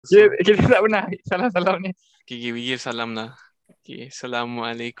Kita tak pernah salam-salam ni. Okay, we give salam lah. Okay,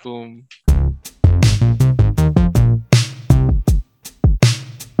 Assalamualaikum.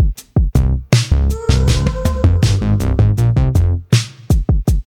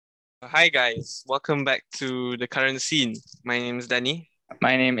 Hi guys, welcome back to the current scene. My name is Danny.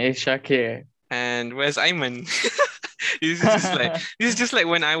 My name is Shakir. And where's Ayman? this is just like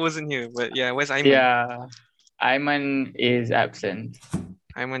when I wasn't here. But yeah, where's Ayman? Yeah, Ayman is absent.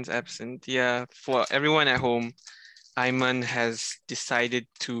 Ayman's absent. Yeah, for everyone at home, Ayman has decided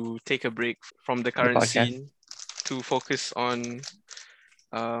to take a break from the current scene to focus on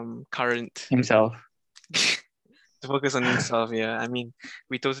current himself. To focus on himself. Yeah, I mean,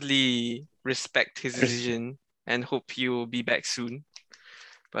 we totally respect his decision and hope he will be back soon.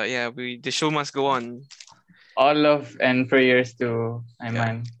 But yeah, the show must go on. All love and prayers to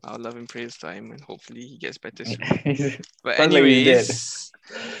Ayman. Yeah, all love and prayers to Ayman. Hopefully he gets better soon. But Sounds like he's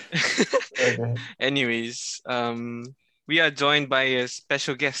dead. anyways, we are joined by a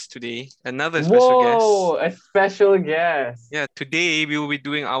special guest today. Another special guest. Whoa, a special guest. Yeah, today we will be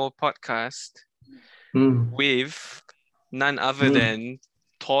doing our podcast with none other than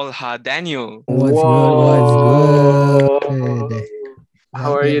Tolha Daniel. What's good?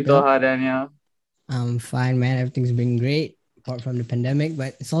 How are you, Tolha Daniel? I'm fine, man. Everything's been great, apart from the pandemic,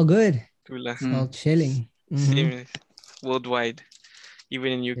 but it's all good. It's all chilling. Same worldwide,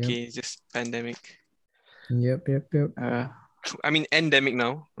 even in UK, it's just pandemic. Yep. I mean, endemic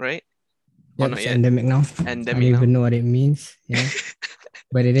now, right? Yep, it's endemic now. Endemic I don't even know what it means. Yeah,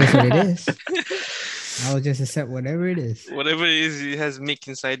 but it is what it is. I'll just accept whatever it is. Whatever it is, it has Mick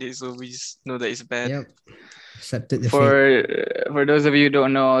inside it, so we just know that it's bad. Yep. Accepted the for those of you who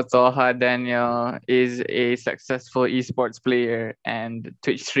don't know, Tolha Daniel is a successful esports player and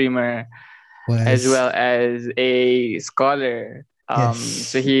Twitch streamer, as well as a scholar.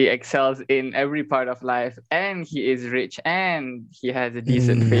 So he excels in every part of life, and he is rich, and he has a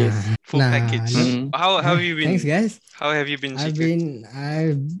decent face. Full package. How have you been? Thanks, guys. How have you been? Shaker.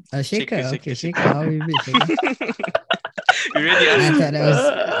 Shaker. How have you been, Shaker? You ready? I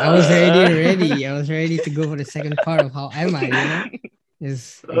was already ready. I was ready to go for the second part of how am I, you know?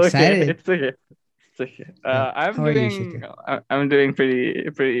 Just excited. Okay. I'm doing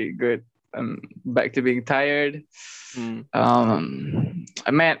pretty good. I'm back to being tired. I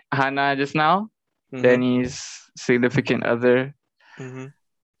met Hannah just now, Danny's significant other.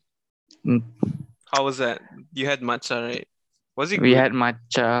 How was that? You had matcha, right? Was it good? We had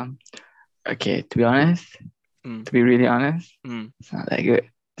matcha. Okay, to be honest, to be really honest, it's not that good.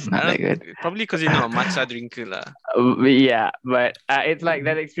 It's not that good. Probably because you're not a matcha drinker lah. Yeah, but it's like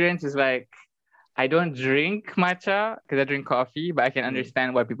that experience is like, I don't drink matcha because I drink coffee, but I can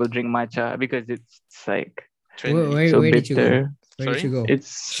understand why people drink matcha because it's like where did you go? Where did you go?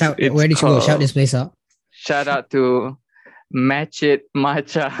 Where did you go? Shout this place out. Shout out to Match It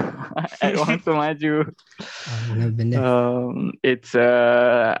Matcha at Wangsa Maju. I've never been there. It's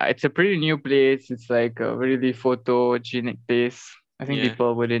a pretty new place. It's like a really photogenic place. I think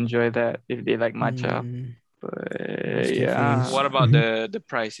people would enjoy that if they like matcha. But yeah. What about the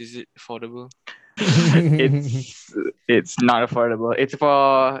price? Is it affordable? It's not affordable. It's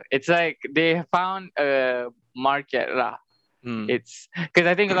like they found a market lah. It's because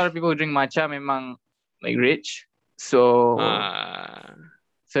I think a lot of people who drink matcha memang like rich, so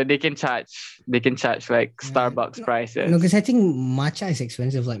they can charge like Starbucks prices. No, because I think matcha is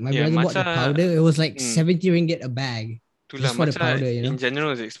expensive. Like my brother bought the powder, it was like 70 ringgit a bag. Just for the powder, you know. In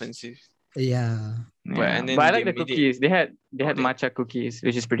general, it's expensive. Yeah. But I like the cookies. They had matcha cookies,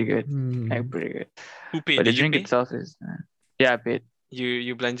 which is pretty good. Like pretty good. Who paid? But the drink itself is I paid.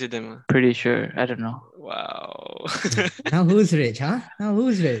 You blended them? Pretty sure. I don't know. Wow. Now who's rich, huh? Now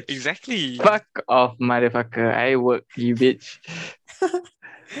who's rich? Exactly. Fuck off, motherfucker. I work, you bitch.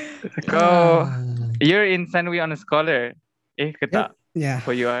 You're in Sunway on a scholar. Kata? Yeah.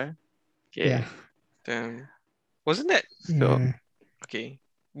 Where you are? Okay. Yeah. Damn. Wasn't that so? Okay.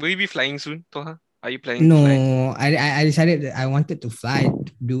 Will you be flying soon, Tolha? Are you planning to fly? No, I decided that I wanted to fly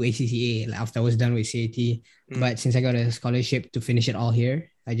to do ACCA after I was done with CAT. But since I got a scholarship to finish it all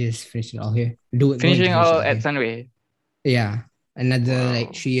here, I just finished it all here. Finishing all at Sunway? Yeah. Another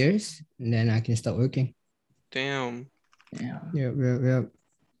like 3 years, and then I can start working. Damn. Yeah. Yep.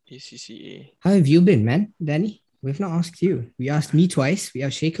 ACCA. How have you been, man, Danny? We've not asked you. We asked me twice. We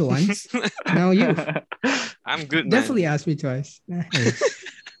asked Shaker once. Now you. I'm good, man. Definitely asked me twice. Nice.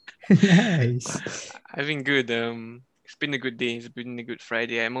 I've been good. It's been a good day. It's been a good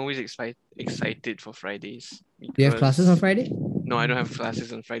Friday. I'm always excited for Fridays. Do you have classes on Friday? No, I don't have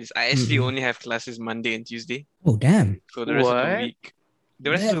classes on Fridays. I actually only have classes Monday and Tuesday. Oh, damn. For the rest of the week. The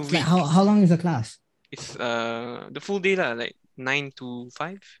rest of the That's week, like how long is the class? it's the full day lah, like 9 to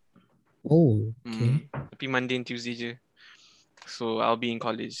 5. Oh, okay. Tapi Monday and Tuesday je. So I'll be in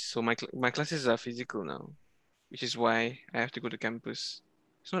college. So my classes are physical now, which is why I have to go to campus.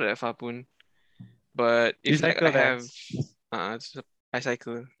 It's not that far pun. But You if like cycle I there? have I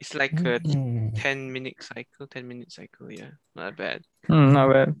cycle. It's like a 10-minute cycle, yeah. Not that bad.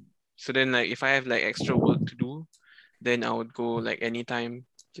 Not bad. So then like if I have like extra work to do, then I would go like anytime,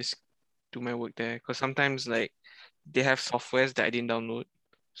 just do my work there. Because sometimes like they have softwares that I didn't download.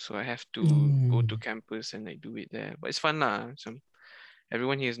 So I have to go to campus and like do it there. But it's fun lah. So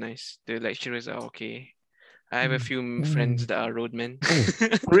everyone here is nice. The lecturers are okay. I have a few friends that are roadmen.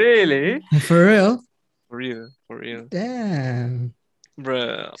 Really? For real? For real. Damn.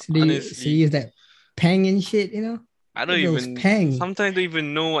 Bruh, So they honestly. use that pang and shit, you know? I don't Those even, pang. sometimes I don't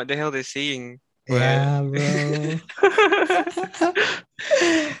even know what the hell they're saying. But Yeah, bro.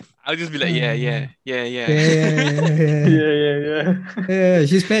 I'll just be like, yeah. Yeah,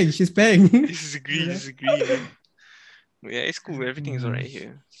 she's paying. Disagree. Man. But yeah, it's cool. Everything is alright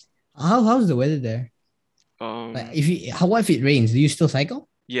here. How's the weather there? Like what if it rains? Do you still cycle?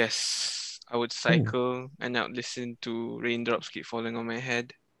 Yes, I would cycle and I would listen to raindrops keep falling on my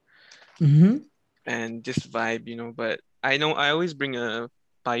head. And just vibe, But I know I always bring a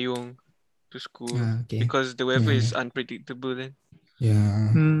payung to school because the weather is unpredictable then.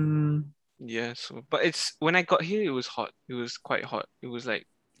 Yeah. Yeah, but it's when I got here it was hot. It was quite hot. It was like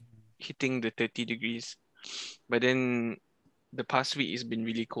hitting the 30 degrees. But then the past week it's been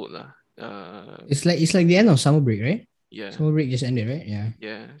really cold lah. It's like the end of summer break, right? Yeah. Summer break just ended, right? Yeah.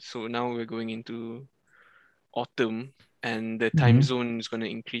 Yeah. So now we're going into autumn and the time zone is gonna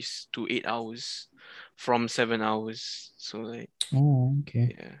increase to 8 hours from 7 hours. So like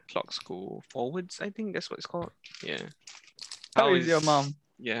okay. Yeah. Clocks go forwards, I think that's what it's called. Yeah. How is your mom?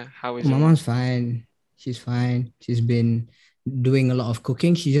 Yeah, how is my mom's fine. She's fine. She's been doing a lot of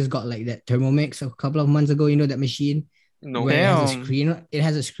cooking. She just got like that Thermomix a couple of months ago. You know that machine where it has a screen. It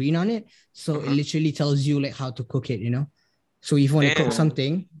has a screen on it, so it literally tells you like how to cook it. So if you want to cook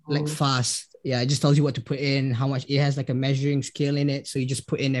something like fast, it just tells you what to put in, how much. It has like a measuring scale in it, so you just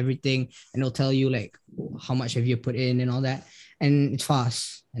put in everything, and it'll tell you like how much have you put in and all that. And it's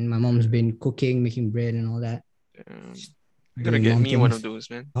fast. And my mom's been cooking, making bread and all that. You gotta get me one of those,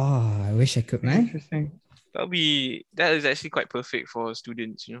 man. Oh, I wish I could, man. Interesting. That is actually quite perfect for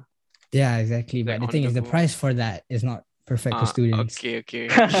students, Yeah, exactly. But the thing is, the price for that is not perfect for students. Okay.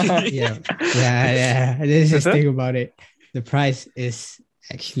 yeah. Let's just think about it. The price is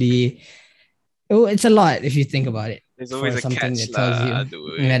actually, it's a lot if you think about it. There's always a catch that tells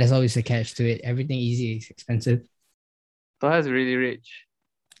you. Yeah, there's always a catch to it. Everything easy is expensive. Toha's really rich.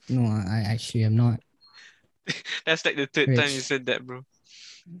 No, I actually am not. That's like the third time you said that, bro.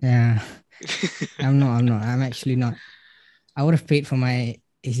 Yeah. I'm not. I'm actually not. I would have paid for my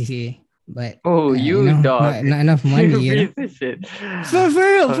ACCA, but dog. Not enough money. Shit. For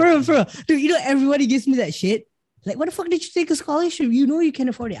real. Dude, everybody gives me that shit. Like, what the fuck did you take a scholarship? You can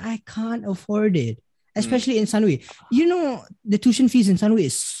afford it. I can't afford it, especially in Sunway. The tuition fees in Sunway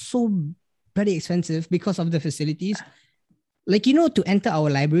is so bloody expensive because of the facilities. Like, to enter our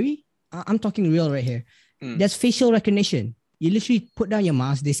library, I'm talking real right here. There's facial recognition. You literally put down your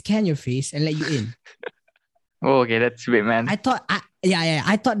mask, they scan your face and let you in. Okay, that's sweet, man. I thought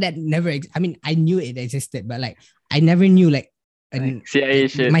that never. I mean, I knew it existed, but like I never knew like CIA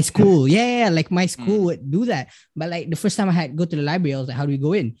shit. My school, like my school would do that. But like the first time I had to go to the library, I was like, "How do we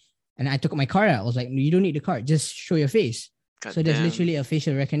go in?" And I took my card out. I was like, "You don't need the card, just show your face." So there's literally a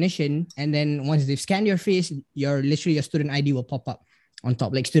facial recognition, and then once they've scanned your face, your student ID will pop up on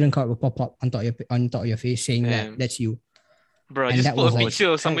top, like student card will pop up on top of your face saying that that's you. Bro, and just put a picture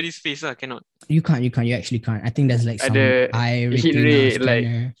of somebody's face. Cannot. You can't. You actually can't. I think there's like some eye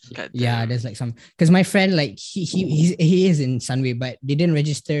retina scanner. There's like some. Because my friend, like he is in Sunway, but they didn't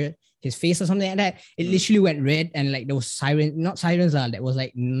register his face or something like that. It literally went red and like there was not sirens that was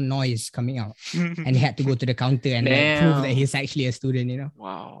like noise coming out, and he had to go to the counter and like prove that he's actually a student.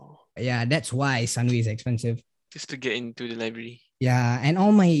 Wow. Yeah, that's why Sunway is expensive. Just to get into the library. Yeah, and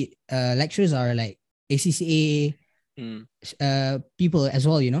all my lectures are like ACCA. People as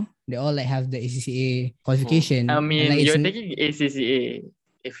well, they all like have the ACCA qualification. I mean, like, you're taking ACCA.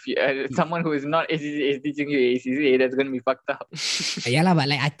 If you, someone who is not ACCA is teaching you ACCA, that's gonna be fucked up. But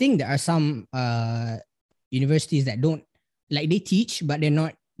like I think there are some universities that don't like they teach, but they're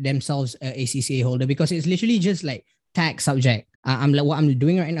not themselves a ACCA holder because it's literally just like tag subject. I'm like what I'm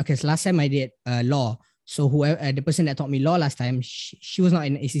doing right now. Because last time I did law. So whoever the person that taught me law last time, she was not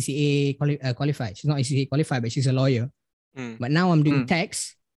an ACCA qualified. She's not ACCA qualified, but she's a lawyer. But now I'm doing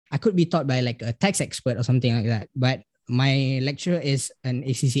tax. I could be taught by like a tax expert or something like that. But my lecturer is an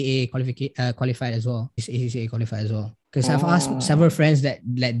ACCA qualified as well. Is ACCA qualified as well. Because I've asked several friends that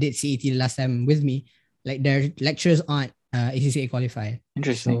did CET the last time with me, like their lecturers aren't ACCA qualified.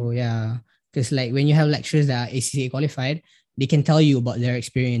 Interesting. So yeah, because like when you have lecturers that are ACCA qualified, they can tell you about their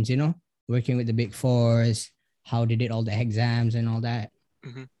experience, you know, working with the Big Fours, how they did all the exams and all that.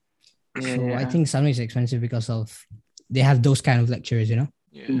 So I think Sunway is expensive because of they have those kind of lecturers, you know.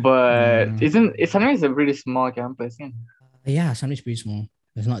 But Sunway is a pretty small campus, yeah? Yeah, Sunway is pretty small.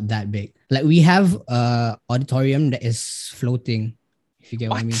 It's not that big. Like we have auditorium that is floating. If you get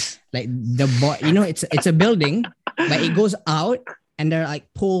what I mean, like you know, it's a building, but it goes out and there are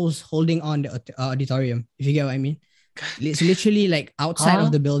like poles holding on the auditorium. If you get what I mean, it's literally like outside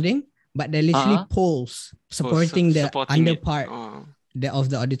of the building, but they're literally poles supporting the under part of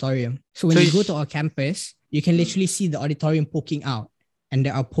the auditorium. So when you go to our campus, you can literally see the auditorium poking out, and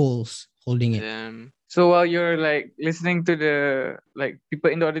there are poles holding it. So while you're like listening to the like people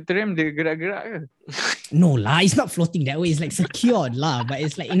in the auditorium, they gerak-gerak ke? No lah, it's not floating that way. It's like secured lah, but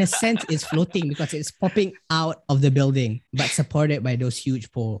it's like in a sense it's floating because it's popping out of the building, but supported by those huge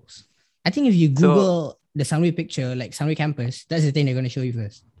poles. I think if you Google the Sunway picture, like Sunway campus, that's the thing they're gonna show you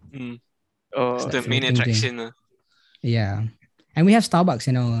first. It's the main attraction. Yeah, and we have Starbucks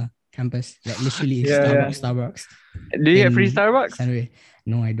in our campus, like literally Starbucks. Do you get free Starbucks? Sunway.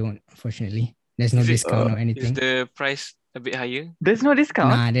 No, I don't. Unfortunately, there's no discount or anything. Is the price a bit higher? There's no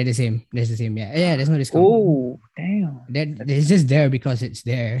discount? Nah, they're the same. There's the same. Yeah, there's no discount. Oh, damn. It's just there because it's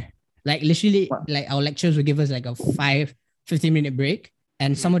there. Like literally, like our lecturers will give us like a 15-minute break,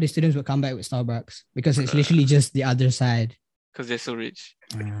 and some of the students will come back with Starbucks because it's literally just the other side. Because they're so rich.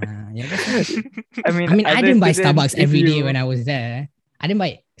 Yeah, that's it. I mean, I didn't buy Starbucks every day when I was there.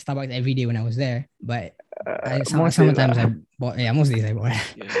 But sometimes I bought. Yeah, most days I bought.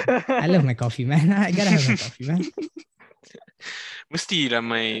 I love my coffee, man. I gotta have my coffee, man. Mesti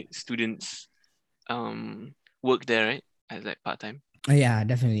ramai students work there, right? As like part-time. Yeah,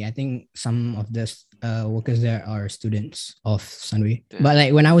 definitely. I think some of the workers there are students of Sunway. But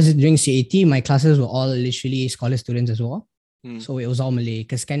like when I was doing CAT, my classes were all literally scholar students as well. So it was all Malay.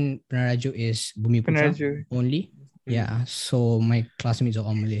 Because kan Peneraju is Bumi Putra only. Yeah, so my classmates are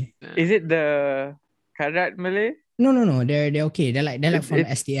all Malay. Is it the Karat Malay? No. They're okay. They're like from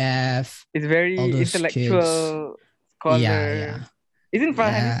STF. It's very intellectual scholar. Yeah. Isn't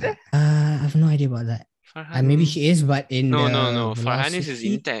Farhanis there? I have no idea about that. Maybe she is, but in no. Farhanis is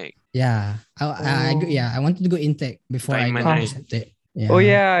Intech. Yeah. I wanted to go Intech before I got accepted. Yeah. Oh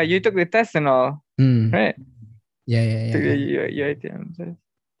yeah, you took the test and all, right? Yeah. UiTM.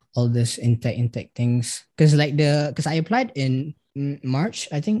 All this Intech things, because I applied in March,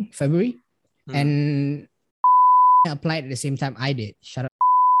 I think February, and I applied at the same time I did. Shut up.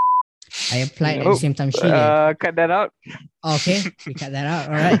 I applied at the same time she did. Cut that out. Okay, we cut that out.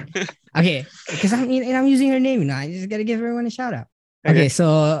 All right. Okay, because I'm using her name now. I just gotta give everyone a shout out. Okay,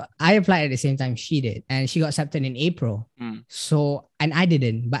 so I applied at the same time she did, and she got accepted in April. So, and I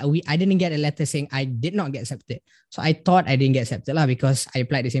didn't, but I didn't get a letter saying I did not get accepted. So I thought I didn't get accepted because I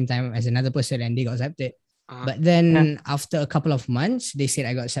applied at the same time as another person and they got accepted. But then after a couple of months, they said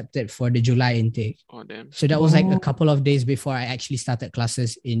I got accepted for the July intake. Oh damn! So that was like a couple of days before I actually started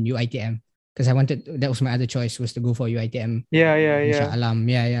classes in UiTM. Because that was my other choice, was to go for UiTM.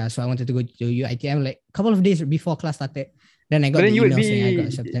 Yeah. So I wanted to go to UiTM like a couple of days before class started. Then I got the email saying I got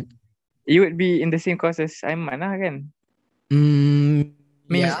accepted. You would be in the same course as Aiman lah kan?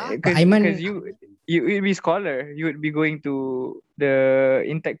 Because you would be scholar. You would be going to the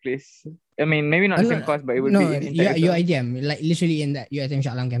Intech place. I mean, maybe not the same course, but it would be in Intech. UiTM, like literally in that UiTM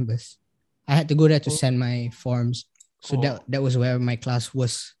Shah Alam campus. I had to go there to send my forms. So that was where my class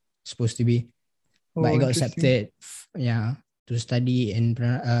was supposed to be. But I got accepted, to study in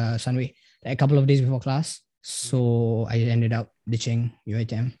Sunway like a couple of days before class. So I ended up ditching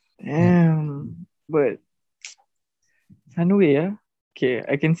UiTM. Damn. But Sunway, okay,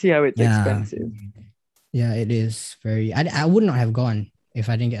 I can see how it's expensive. Yeah, it is very. I would not have gone if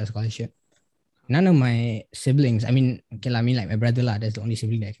I didn't get a scholarship. None of my siblings. I mean, like my brother lah. That's the only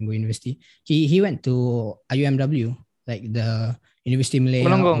sibling that can go university. He went to UMW, like the University Malaya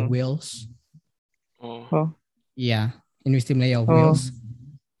of Wales. Oh. Yeah, University Malaya of Wales.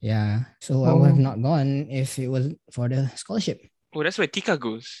 Yeah, so I would have not gone if it wasn't for the scholarship. Oh, that's where Tika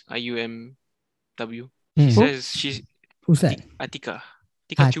goes. UMW. She says she's. Who's that? Tika.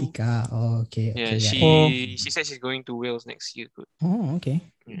 Tika. Oh, okay. Yeah, she said she's going to Wales next year. Oh, okay.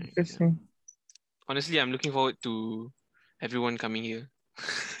 Interesting. Honestly, I'm looking forward to everyone coming here.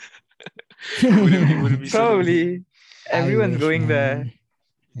 Probably. Everyone's going there.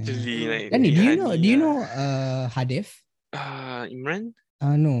 Really, like, Danny, do you know Hadif? Imran?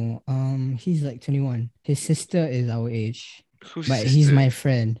 No. He's like 21. His sister is our age. Who's but sister? He's my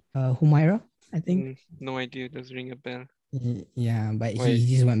friend. Humaira, I think. No idea. Does ring a bell. Yeah, but he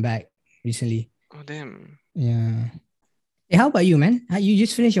just went back recently. Oh damn. Yeah. Hey, how about you, man? You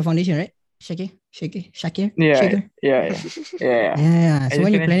just finished your foundation, right? Shakir? Yeah. So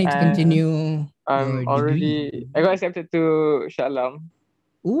when you're planning to continue I'm already... I got accepted to Shah Alam.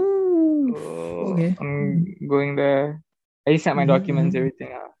 Ooh. Okay. I'm going there. I sent my documents, everything.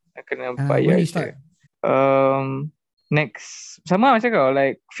 I kena bayar. When do you start? Next sama macam kau,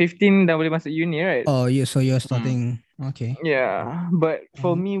 like 15 dah boleh masuk uni, right? So you're starting. Okay. Yeah, but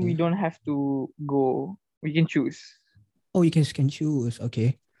for me, we don't have to go. We can choose. Oh, you can choose.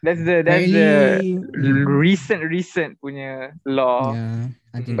 Okay. That's the recent punya law. Yeah,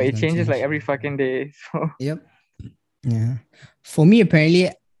 I think. But it changes like every fucking day. So. Yep. Yeah. For me, apparently,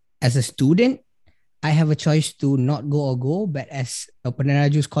 as a student, I have a choice to not go or go. But as a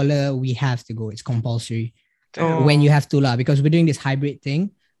Peneraju scholar, we have to go. It's compulsory. When you have to because we're doing this hybrid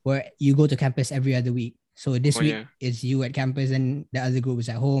thing where you go to campus every other week. So this week is you at campus and the other group is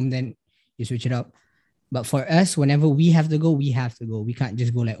at home. Then you switch it up. But for us, whenever we have to go, we have to go. We can't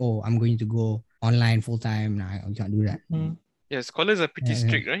just go like, oh, I'm going to go online full time. Nah, we can't do that. Yeah, scholars are pretty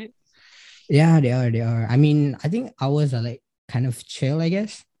strict, right? Yeah, they are. I mean, I think ours are like kind of chill, I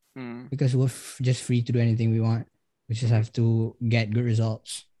guess, because we're just free to do anything we want. We just have to get good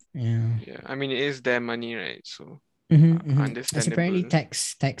results. Yeah. I mean, it is their money, right? So understandable. It's apparently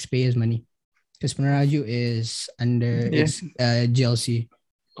taxpayers' money. Because Peneraju is under it's GLC.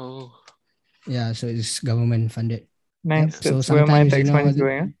 Oh. Yeah, so it's government funded. Nice. Yep. So sometimes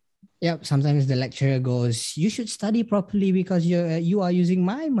Yep. Sometimes the lecturer goes, "You should study properly because you are using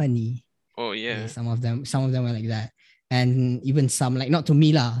my money." Oh yeah. Some of them were like that, and even some like not to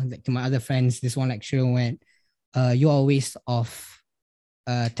me lah, like to my other friends. This one lecturer went, "You are a waste of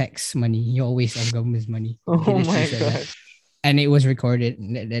tax money. You're a waste of government's money." Oh my god! And it was recorded.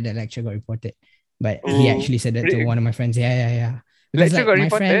 The lecture got reported, but he actually said that to one of my friends. Yeah. Lecture got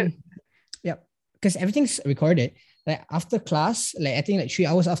reported. Yep, because everything's recorded. Like after class, like I think like 3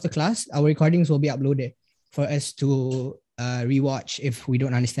 hours after class, our recordings will be uploaded for us to rewatch if we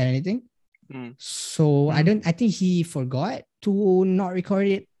don't understand anything. So I think he forgot to not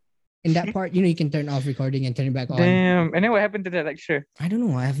record it in that part. You know, you can turn off recording and turn it back on. Damn. And then what happened to that lecture? I don't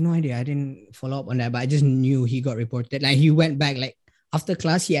know. I have no idea. I didn't follow up on that, but I just knew he got reported. Like he went back, like after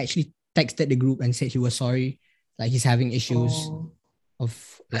class, he actually texted the group and said he was sorry. Like he's having issues of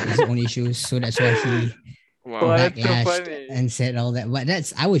like his own issues. So that's why he backlashed and said all that. But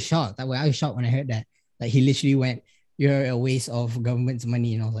I was shocked. I was shocked when I heard that. Like he literally went, "You're a waste of government's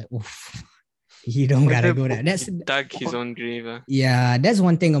money," and I was like, "Oof, you don't gotta go there." That's dug his own grave. Yeah, that's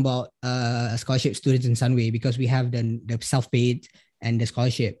one thing about scholarship students in Sunway, because we have the self-paid and the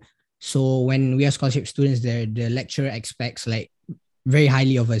scholarship. So when we are scholarship students there, the lecturer expects like very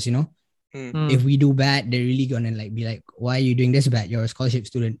highly of us, you know. If we do bad, they're really gonna like be like, "Why are you doing this bad? You're a scholarship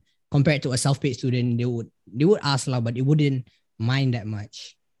student." Compared to a self-paid student, they would ask lah, but they wouldn't mind that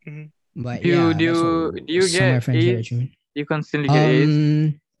much. But do you get A's? You constantly get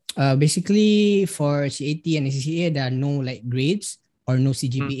A's? Basically for CAT and ACCA, there are no like grades or no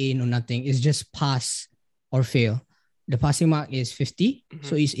CGPA, no nothing. It's just pass or fail. The passing mark is 50,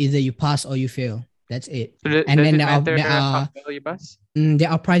 so it's either you pass or you fail. That's it. So and then there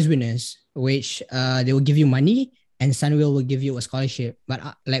are prize winners, which they will give you money, and Sunway will give you a scholarship. But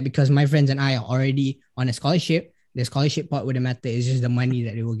like because my friends and I are already on a scholarship, the scholarship part wouldn't matter. It's just the money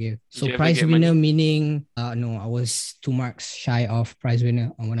that they will give. So prize winner meaning no, I was 2 marks shy of prize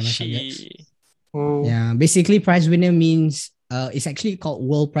winner on one of my subjects. Yeah, basically prize winner means it's actually called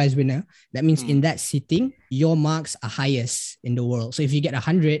world prize winner. That means in that sitting, your marks are highest in the world. So if you get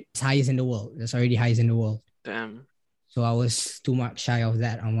 100, it's highest in the world. That's already highest in the world. Damn. So I was 2 marks shy of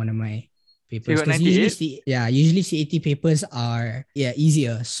that on one of my papers. You got 98? Usually CAT papers are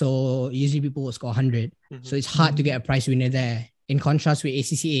easier. So usually people will score 100. So it's hard to get a prize winner there. In contrast with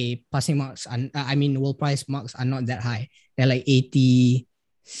ACCA, passing marks, world prize marks are not that high. They're like 80.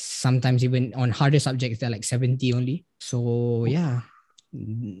 Sometimes even on harder subjects, they're like 70 only. So yeah,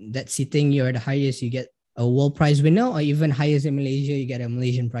 that sitting, you're the highest, you get a world prize winner, or even highest in Malaysia, you get a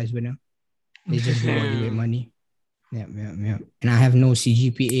Malaysian prize winner. They just reward you with money. Yeah. And I have no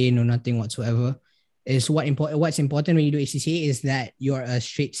CGPA, no nothing whatsoever. What's important when you do ACCA is that you're a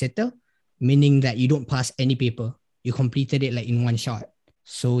straight sitter, meaning that you don't pass any paper. You completed it like in one shot.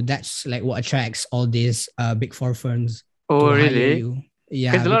 So that's like what attracts all these big four firms. Oh, really?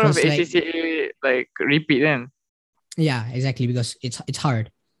 Yeah. Because a lot of ACCA like repeat then. Yeah, exactly, because it's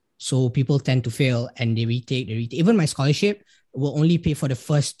hard. So people tend to fail and they retake. Even my scholarship will only pay for the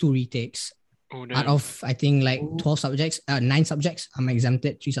first 2 retakes. Out of, I think, like 12 subjects, 9 subjects, I'm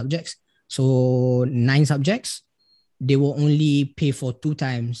exempted 3 subjects. So 9 subjects, they will only pay for 2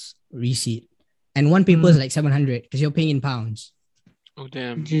 times reseat. And one paper is like 700 because you're paying in pounds. Oh,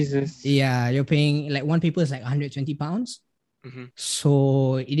 damn. Jesus. Yeah, you're paying, like, one paper is like 120 pounds. Mm-hmm.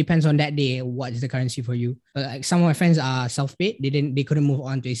 So it depends on that day what is the currency for you. Like, some of my friends are self-paid. They couldn't move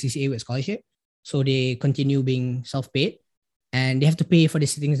on to ACCA with scholarship, so they continue being self-paid, and they have to pay for the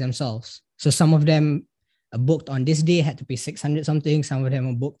sittings themselves. So some of them booked on this day had to pay 600 something. Some of them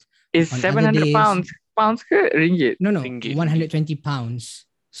are booked. Is 700 pounds ke ringgit? No, Ringgit. 120 pounds.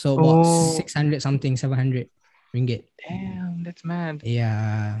 So about 600 something, 700 ringgit. Damn, that's mad.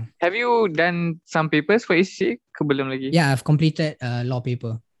 Yeah. Have you done some papers for ACCA ke belum lagi? Yeah, I've completed a law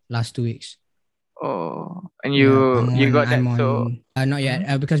paper last 2 weeks. Oh, and you got that? So not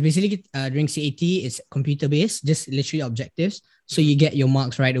yet, because basically during CAT it's computer based, just literally objectives. So you get your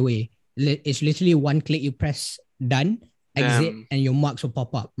marks right away. It's literally one click, you press done, exit, and your marks will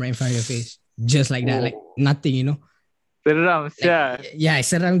pop up right in front of your face, just like that, like nothing, you know. Seram, yeah,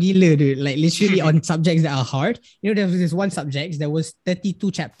 seram gila, dude. Like literally on subjects that are hard. You know, there was this one subject, there was 32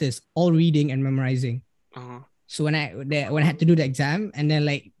 chapters, all reading and memorizing. So when I had to do the exam, and then,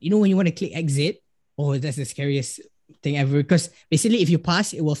 like, you know, when you want to click exit, oh, that's the scariest thing ever. Because basically, if you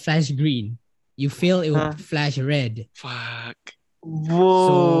pass, it will flash green. You fail, it will flash red. Fuck. Whoa.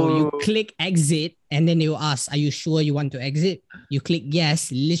 So you click exit, and then they will ask, "Are you sure you want to exit?" You click yes,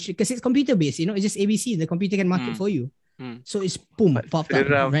 literally, because it's computer based. You know, it's just ABC. The computer can mark it for you. So it's boom, popped up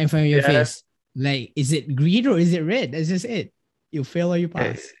right in front of your face. Like, is it green or is it red? That's just it. You fail or you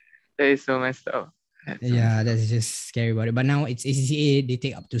pass. That is so messed up. That's just scary about it. But now it's ACCA. They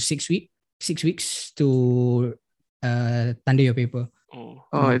take up to 6 weeks to tanda your paper.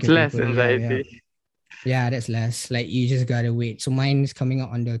 It's less anxiety. Yeah, that's less. Like, you just gotta wait. So mine is coming out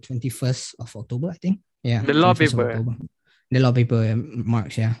on the 21st of October, I think. Yeah. The law paper. The law paper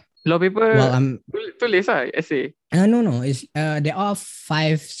marks, yeah. Law paper. Well, tulis essay. No. It's there are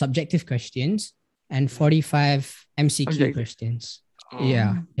 5 subjective questions and 45 MCQ questions.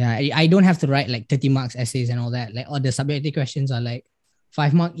 Yeah. I don't have to write like 30 marks essays and all that. Like, all the subjective questions are like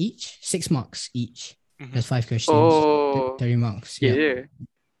 5 marks each, 6 marks each. There's 5 questions. 30 marks. Yeah,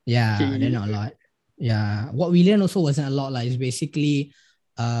 they're not a lot. Yeah. What we learned also wasn't a lot. Like, it's basically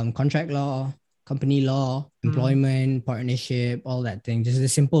contract law, company law, employment, partnership, all that thing. Just a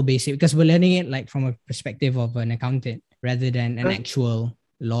simple basic, because we're learning it like from a perspective of an accountant rather than an actual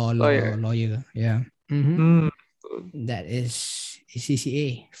lawyer. Yeah. That is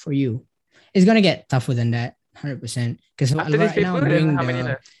CCA for you. It's gonna get tougher than that, 100%. Because right now I'm doing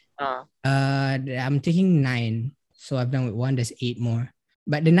I'm taking 9, so I've done with 1. There's 8 more.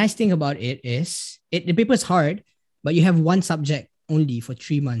 But the nice thing about it is, the paper's hard, but you have 1 subject only for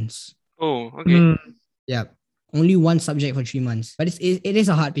 3 months. Oh, okay. Yeah, only 1 subject for 3 months. But it is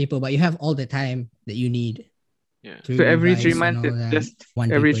a hard paper, but you have all the time that you need. Yeah. So every 3 months, it's just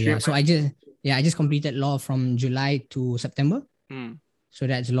one every paper. 3 months. So I just completed law from July to September. So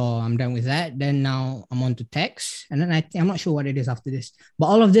that's law. I'm done with that. Then now I'm on to tax. And then I'm not sure what it is after this. But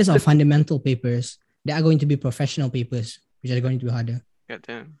all of these are fundamental papers. They are going to be professional papers, which are going to be harder.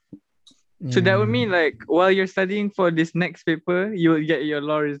 Goddamn. So that would mean, like, while you're studying for this next paper, you will get your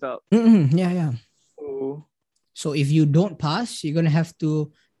law result. Yeah. Oh. So if you don't pass, you're going to have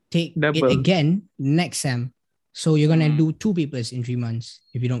to take it again next sem. So you're going to do 2 papers in 3 months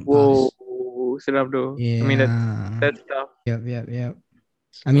if you don't pass. Sedap though. Yeah. I mean, that's tough. Yep.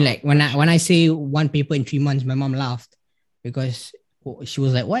 I mean, like, when I say 1 paper in 3 months, my mom laughed because she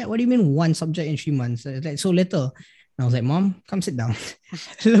was like, "What do you mean 1 subject in 3 months? It's like so little." And I was like, "Mom, come sit down.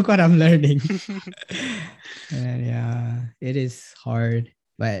 Look what I'm learning." And it is hard,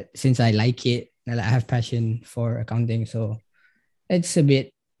 but since I like it, I have passion for accounting, so it's a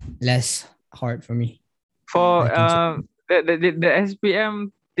bit less hard for me. For the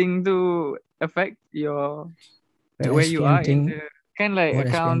SPM thing to affect your where you are in the kind of like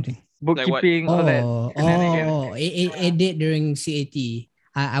account, bookkeeping, all that. It did during CAT.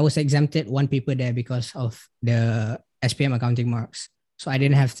 I was exempted 1 paper there because of the SPM accounting marks. So I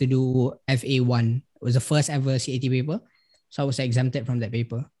didn't have to do FA1. It was the first ever CAT paper. So I was exempted from that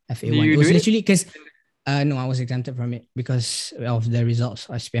paper, FA1. It was literally because no, I was exempted from it because of the results,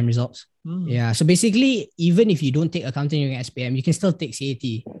 SPM results. Yeah. So basically, even if you don't take accounting during SPM, you can still take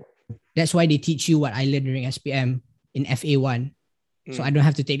CAT. That's why they teach you what I learned during SPM in FA1. So I don't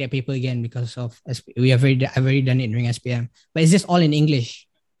have to take that paper again because of I've already done it during SPM. But it's just all in English.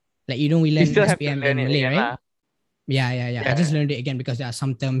 Like, we learn SPM in Malay, right? Yeah. I just learned it again because there are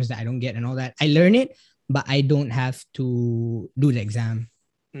some terms that I don't get and all that. I learn it, but I don't have to do the exam.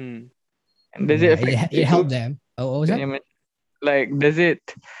 Mm. And does it affect it helped them? Oh, what was that? Like, does it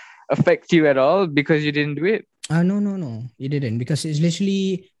affect you at all because you didn't do it? No, you didn't, because it's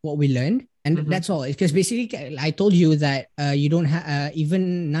literally what we learned, and that's all. Because basically, I told you that you don't have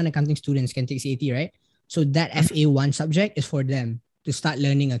even non-accounting students can take CAT, right? So that FA1 subject is for them to start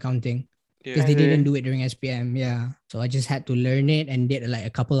learning accounting because they didn't do it during SPM. Yeah, so I just had to learn it and did like a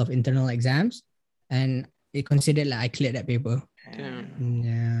couple of internal exams, and it considered like I cleared that paper. Damn.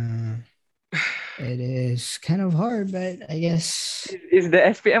 Yeah. It is kind of hard, but I guess is the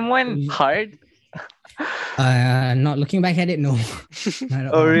SPM one hard? Not looking back at it, no. Not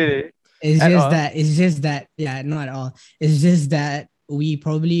at all. Really? It's just that, yeah, not at all. It's just that we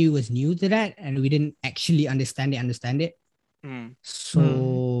probably was new to that and we didn't actually understand it.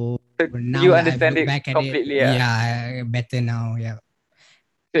 So now you that understand I've it back at completely, yeah, better now, yeah.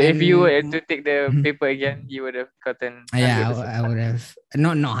 So if you were to take the paper again, you would have gotten 100%. Yeah, I would have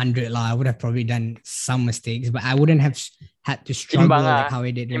not 100 lah. I would have probably done some mistakes, but I wouldn't have had to struggle like how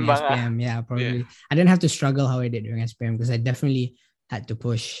I did during SPM. Yeah, probably. Yeah. I didn't have to struggle how I did during SPM because I definitely had to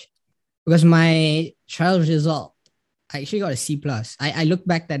push. Because my trials result, I actually got a C+. I looked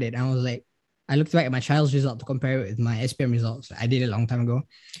back at it and I was like, I looked back at my trials result to compare it with my SPM results. I did it a long time ago.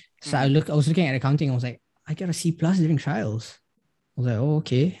 So I was looking at accounting. I was like, I got a C+ during trials. I was like, oh,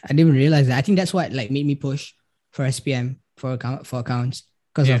 okay. I didn't even realize that. I think that's what like made me push for SPM for accounts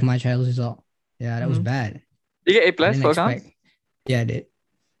because of my trials result. Yeah, that was bad. You get A+ for accounts? Yeah, I did.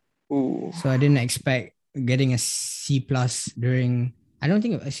 Ooh. So I didn't expect getting a C+ during. I don't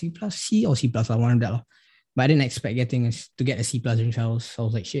think a C+, C or C+, I wanted that. But I didn't expect to get a C+ during trials. So I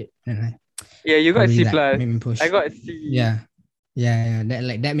was like, shit. And you got C+. Made me push. I got a C. Yeah.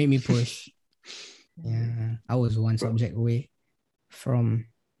 That made me push. Yeah, I was one subject away from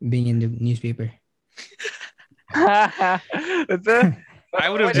being in the newspaper. I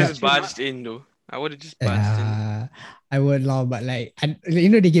would have just barged in though. I would have just barged in. I would love, but like,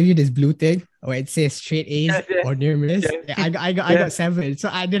 they give you this blue thing where it says straight A's or near miss. Yeah, I got 7, so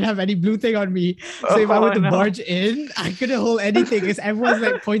I didn't have any blue thing on me. So if I were to barge in, I couldn't hold anything because everyone's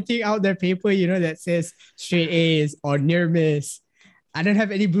like pointing out their paper, that says straight A's or near miss. I don't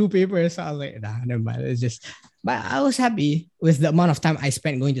have any blue paper, so I was like, nah, never mind. It's just, but I was happy with the amount of time I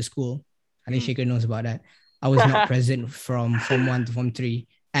spent going to school. I think Shaker knows about that. I was not present from Form 1 to Form 3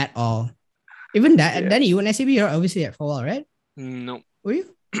 at all. Even that, Danny, you were in SAB, you're obviously for a while, right? No. Were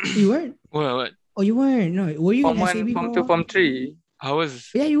you? You weren't? What? Oh, you weren't? No. Were you Form in 1, SAB? Form 2, Form 3. I was.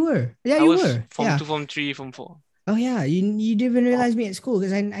 Yeah, you were. Yeah, you were. Form 2, Form 3, Form 4. Oh, yeah. You didn't even realize me at school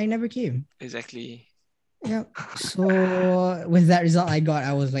because I never came. Exactly. Yeah. So with that result I got,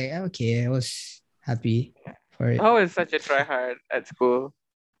 I was like, okay, I was happy for it. I was such a tryhard at school.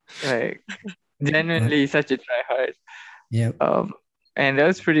 Like, genuinely such a tryhard. Yeah. And that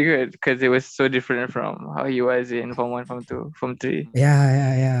was pretty good because it was so different from how he was in Form 1, Form 2, Form 3.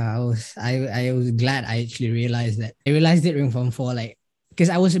 Yeah. I was glad I actually realized that. I realized it during Form 4, like, because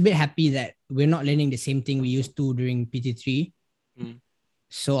I was a bit happy that we're not learning the same thing we used to during PT3.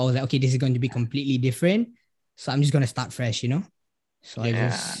 So I was like, okay, this is going to be completely different. So I'm just going to start fresh, So I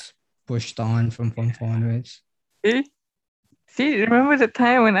just pushed on from Form 4 onwards. See, remember the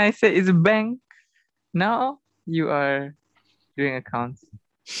time when I said it's bank? Now you are doing accounts.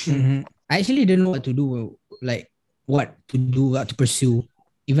 I actually didn't know what to do, like what to pursue,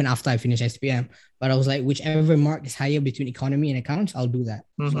 even after I finished SPM. But I was like, whichever mark is higher between economy and accounts, I'll do that.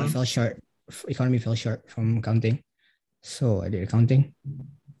 So I fell short. Economy fell short from accounting. So I did accounting.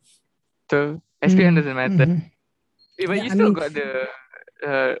 So SPM doesn't matter. But you still got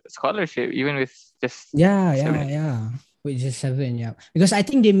the scholarship, even with just 7. With just 7, yeah. Because I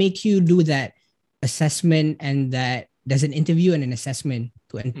think they make you do that assessment and that there's an interview and an assessment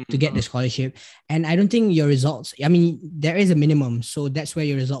to get the scholarship. And I don't think your results, I mean, there is a minimum. So that's where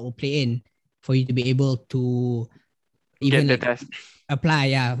your result will play in for you to be able to even get the test. Apply,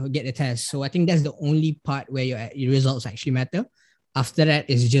 get the test. So I think that's the only part where your results actually matter. After that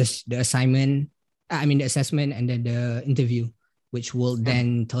is just the assignment, the assessment and then the interview, which will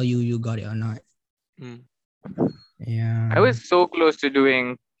then tell you got it or not. Yeah. I was so close to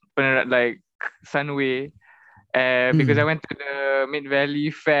doing like Sunway because I went to the Mid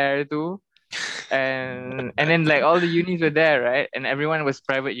Valley Fair too. And then like all the unis were there, right? And everyone was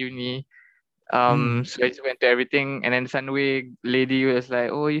private uni. So I just went to everything, and then Sunway lady was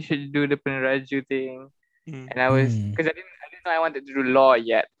like, "Oh, you should do the Peneraju thing." And I was, because I didn't know I wanted to do law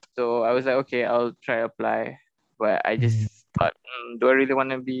yet, so I was like, okay, I'll try apply. But I just thought, do I really want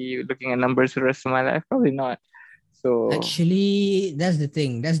to be looking at numbers for the rest of my life? Probably not. So actually, that's the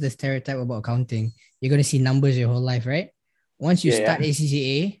thing. That's the stereotype about accounting. You're gonna see numbers your whole life, right? Once you start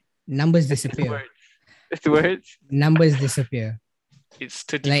ACCA, numbers disappear. It's words. Numbers disappear. It's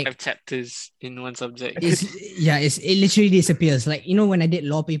 35 chapters in one subject. It literally disappears. Like, you know, when I did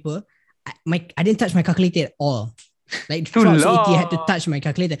law paper, I didn't touch my calculator at all. Like throughout CAT, I had to touch my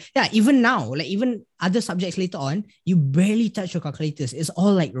calculator. Yeah, even now, like even other subjects later on, you barely touch your calculators. It's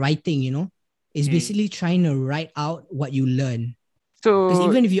all like writing, you know? It's basically trying to write out what you learn. So because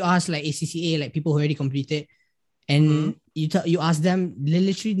even if you ask like ACCA, like people who already completed, and you ask them,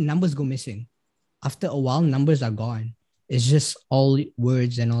 literally numbers go missing. After a while, numbers are gone. It's just all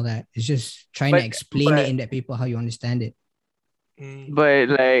words and all that. It's just trying to explain it in that paper how you understand it. But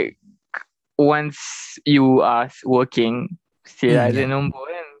like once you are working, still ada nombor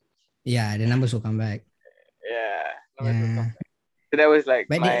kan? Yeah, the numbers will come back. Yeah. So that was like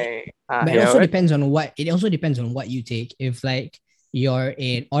but it also depends on what you take. If like you're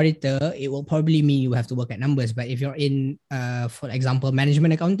an auditor, it will probably mean you have to work at numbers. But if you're in for example,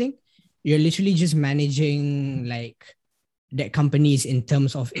 management accounting, you're literally just managing like that companies in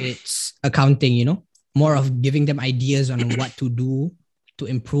terms of its accounting, you know, more of giving them ideas on what to do to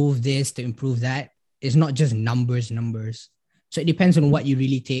improve this, to improve that. It's not just numbers. So it depends on what you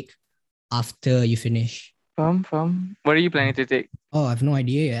really take after you finish. What are you planning to take? Oh, I have no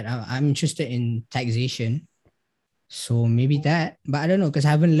idea yet. I'm interested in taxation. So maybe that, but I don't know because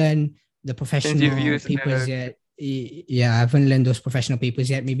I haven't learned the professional papers yet. Yeah, I haven't learned those professional papers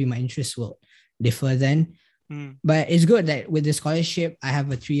yet. Maybe my interests will differ then. But it's good that with the scholarship, I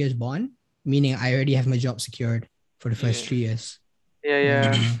have a 3 years bond, meaning I already have my job secured for the first 3 years.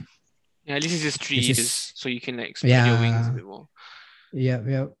 Yeah, at least it's just 3 years, so you can like spread your wings a bit more.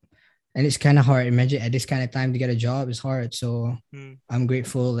 Yeah. And it's kind of hard. Imagine at this kind of time to get a job is hard. So I'm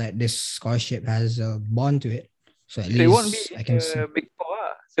grateful that this scholarship has a bond to it. So at least it won't be I can Big Four.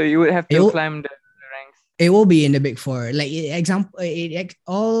 So you would have to climb the ranks. It will be in the Big Four. Like it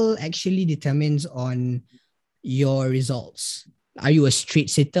all actually determines on your results. Are you a straight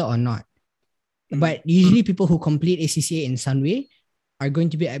sitter or not? But usually people who complete ACCA in Sunway are going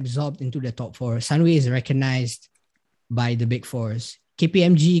to be absorbed into the top 4. Sunway is recognized by the Big Fours.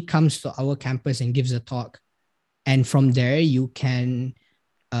 KPMG comes to our campus and gives a talk, and from there you can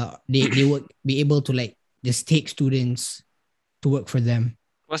they will be able to like just take students to work for them.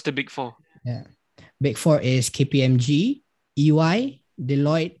 What's the Big Four? Yeah, Big Four is KPMG, EY,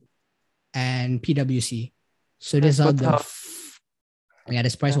 Deloitte, and PwC. So these are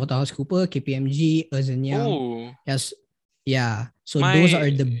there's PricewaterhouseCoopers, KPMG, Ernst & Young. Yes, yeah. So those are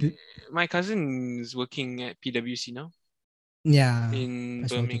my cousin is working at PwC now. Yeah, in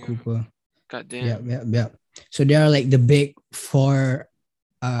Birmingham. God damn. Yeah. So they are like the Big Four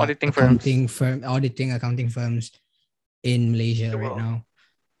auditing accounting firms in Malaysia right now.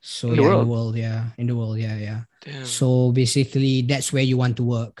 So in the world, yeah. Damn. So basically, that's where you want to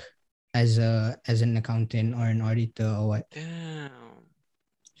work as an accountant or an auditor or what. Damn.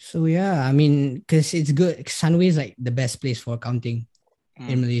 So yeah, I mean, because it's good. Sunway is like the best place for accounting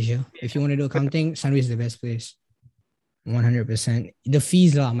in Malaysia. If you want to do accounting, Sunway is the best place. 100%. The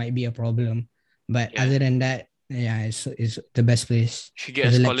fees might be a problem, but other than that, it's the best place. If you get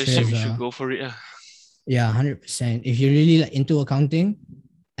a scholarship, you should go for it. Yeah, 100%. If you're really like into accounting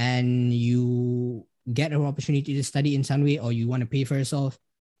and you get an opportunity to study in Sunway or you want to pay for yourself,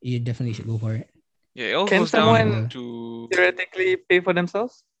 you definitely should go for it. Yeah, it all Can goes someone down to theoretically pay for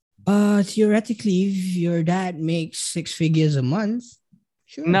themselves? Theoretically, if your dad makes 6 figures a month,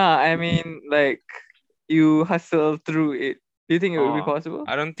 sure. Nah, I mean like you hustle through it. Do you think it would be possible?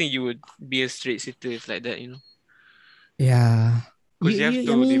 I don't think you would be a straight sitter if like that, you know. Yeah. Because you have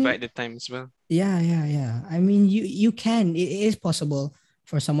to divide the time as well. Yeah. I mean, you can. It is possible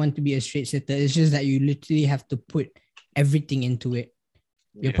for someone to be a straight sitter. It's just that you literally have to put everything into it.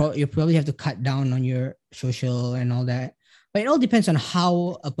 You probably have to cut down on your social and all that. But it all depends on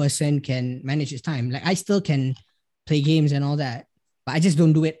how a person can manage his time. Like I still can play games and all that, but I just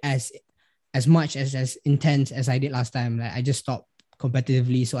don't do it as much as intense as I did last time. Like I just stopped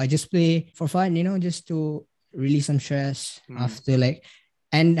competitively. So I just play for fun, you know, just to release some stress after like,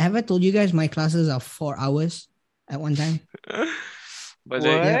 and have I told you guys my classes are 4 hours at one time? But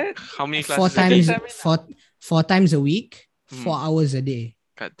how many classes? 4 times a week, 4 hours a day.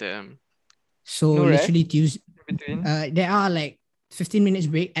 God damn. So literally Tuesday, there are like 15 minutes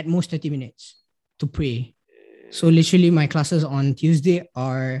break, at most 30 minutes to pray. So literally my classes on Tuesday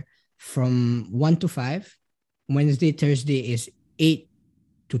are from 1 to 5. Wednesday, Thursday is 8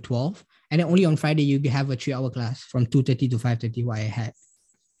 to 12. And then only on Friday, you have a 3-hour class from 2:30 to 5:30, what I had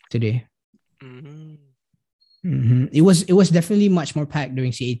today. It was definitely much more packed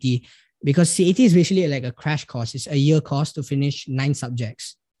during CAT, because CAT is basically like a crash course. It's a year course to finish 9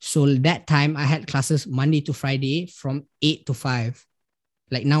 subjects. So that time I had classes Monday to Friday from 8 to 5.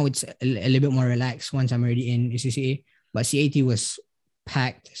 Like now it's a little bit more relaxed once I'm already in ACCA. But CAT was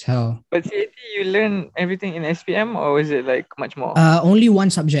packed as hell. But CAT, you learn everything in SPM, or is it like much more? Only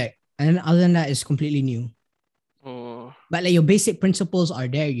one subject. And then other than that, it's completely new. Oh. But like your basic principles are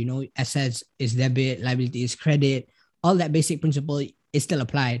there, you know, assets is debit, liability is credit. All that basic principle is still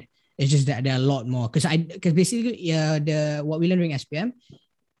applied. It's just that there are a lot more. Because basically what we learn during SPM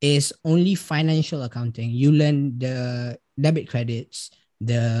is only financial accounting. You learn the debit credits,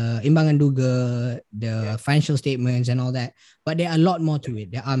 the imbangan duga, the financial statements and all that. But there are a lot more to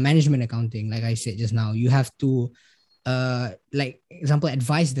it. There are management accounting, like I said just now. You have to like example,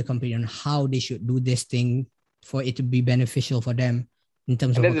 advise the company on how they should do this thing for it to be beneficial for them in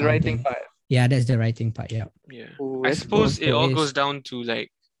terms of that's accounting. The writing part. Yeah, that's the writing part. Yeah. Ooh, I suppose it all goes down to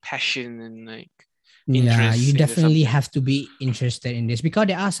like passion and like interest. Yeah, you definitely have to be interested in this, because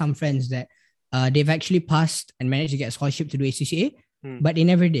there are some friends that they've actually passed and managed to get a scholarship to do ACCA, but they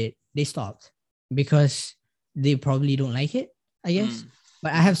never did. They stopped because they probably don't like it, I guess.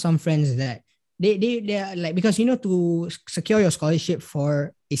 But I have some friends that they are like, because you know, to secure your scholarship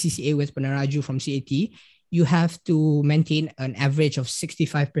for ACCA with Peneraju from CAT, you have to maintain an average of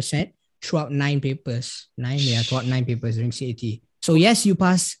 65% throughout 9 papers. Throughout 9 papers during CAT. So yes, you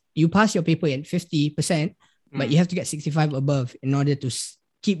pass your paper at 50%, but you have to get 65 above in order to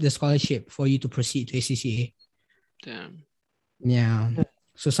keep the scholarship for you to proceed to ACCA. Damn. Yeah.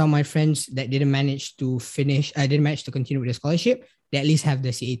 So some of my friends that didn't manage to continue with the scholarship, they at least have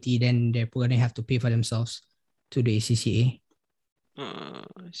the CAT, then they're going to have to pay for themselves to the ACCA. I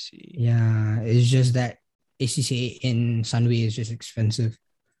see. Yeah, it's just that ACCA in Sunway is just expensive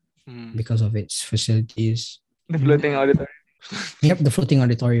because of its facilities. The floating auditorium. Yep, the floating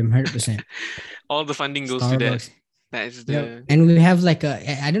auditorium, 100%. All the funding goes to that. That is the... Yep. And we have like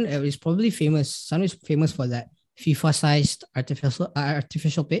I don't know, it's probably famous. Sunway is famous for that FIFA-sized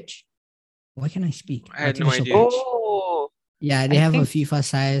artificial pitch. Why can't I speak? I had no idea. Oh! Yeah, they have a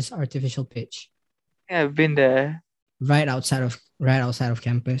FIFA-sized artificial pitch. Yeah, I've been there. Right outside of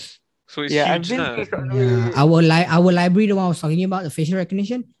campus. So it's huge. I've been yeah, our library, the one I was talking about, the facial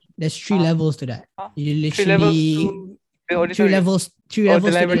recognition, there's 3 levels to that. You literally 3 levels to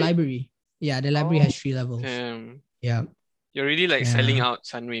the library. Yeah, the library has 3 levels. Yeah. You're really like selling out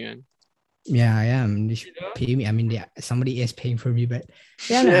Sunway, man. Yeah, I am. They should pay me. I mean, somebody is paying for me, but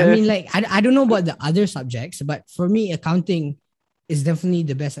yeah, I mean, like I don't know about the other subjects, but for me, accounting is definitely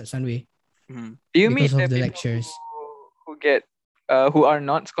the best at Sunway. Do you meet the lectures who are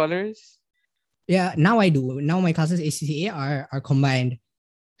not scholars? Yeah, now I do. Now my classes ACCA are combined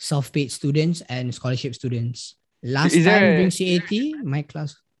self-paid students and scholarship students. Last time during CAT, my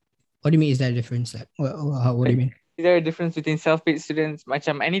class. What do you mean? Is there a difference? Like, what do you mean? Is there a difference between self-paid students,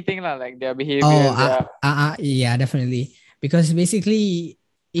 macam anything lah, like their behavior? Yeah, definitely. Because basically,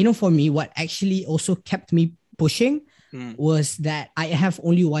 you know, for me, what actually also kept me pushing was that I have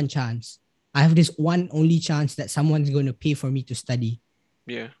only one chance. I have this one only chance that someone's going to pay for me to study.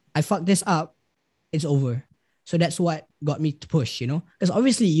 Yeah. I fuck this up, it's over. So that's what got me to push, you know? Because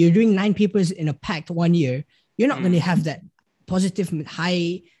obviously you're doing 9 papers in a packed 1 year. You're not going to have that positive,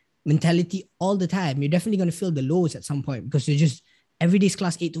 high mentality all the time. You're definitely going to feel the lows at some point, because you're just every day's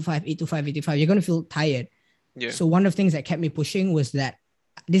class 8 to 5. You're going to feel tired. Yeah. So one of the things that kept me pushing was that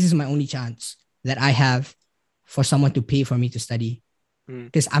this is my only chance that I have for someone to pay for me to study.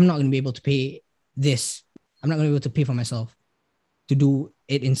 Because I'm not going to be able to pay this. I'm not going to be able to pay for myself to do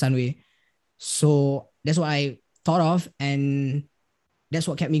it in Sunway. So that's what I thought of, and that's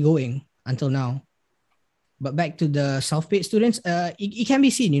what kept me going until now. But back to the self-paid students, it can be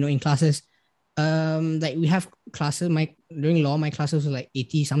seen, you know, in classes. Like we have classes, during law, my classes were like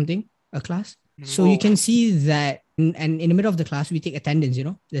 80 something a class. So you can see that, and in the middle of the class, we take attendance, you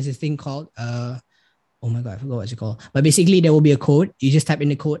know. There's this thing called, oh my God, I forgot what it's called. But basically, there will be a code. You just type in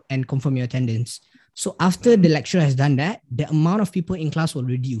the code and confirm your attendance. So after the lecturer has done that, the amount of people in class will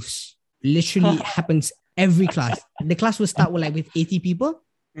reduce. Literally happens every class. The class will start with 80 people.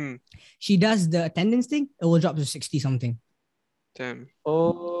 She does the attendance thing, it will drop to 60 something. Damn.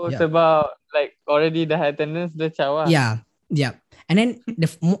 Oh, it's about like already the attendance, the chawa. Yeah. And then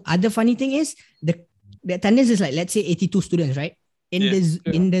the other funny thing is the attendance is like, let's say 82 students, right?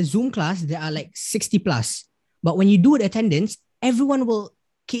 In the Zoom class, there are like 60 plus. But when you do the attendance, everyone will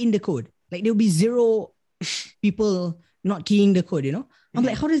key in the code. Like there'll be 0 people not keying the code, you know? I'm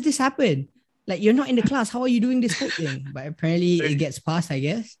like, how does this happen? Like, you're not in the class. How are you doing this code thing? But apparently it gets passed, I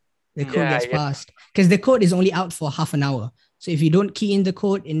guess. The code gets passed because the code is only out for half an hour. So if you don't key in the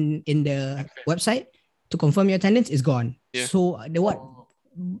code in the website to confirm your attendance, it's gone. Yeah. So what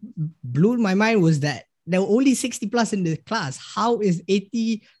blew my mind was that there were only 60 plus in the class. How is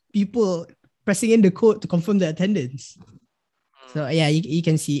 80 people pressing in the code to confirm the attendance? So yeah, you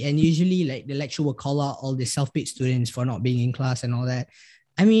can see, and usually like the lecturer will call out all the self-paid students for not being in class and all that.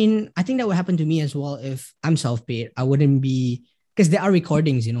 I mean, I think that would happen to me as well if I'm self-paid. I wouldn't be, because there are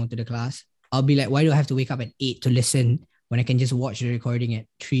recordings, to the class. I'll be like, why do I have to wake up at 8 to listen when I can just watch the recording at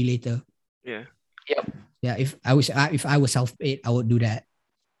 3 later? Yeah. Yep. Yeah, if I was self-paid, I would do that.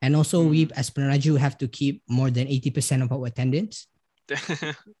 And also we as Peneraju have to keep more than 80% of our attendance.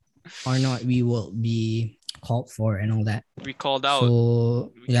 Or not, we will be called for and all that. We called out.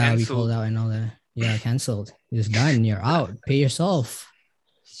 So we called out and all that. Yeah, cancelled. It's done. You're out. Pay yourself.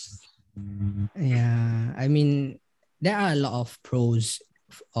 Yeah, I mean, there are a lot of pros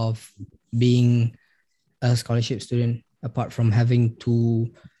of being a scholarship student, apart from having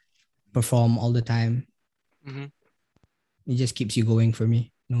to perform all the time. Mm-hmm. It just keeps you going for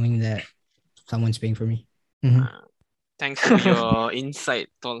me, knowing that someone's paying for me. Thanks for your insight,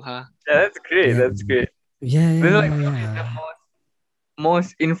 Tolha. Yeah, that's great. Yeah. That's great. Yeah. The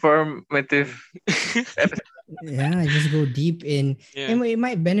most informative episode. Yeah, just go deep in. Yeah. And it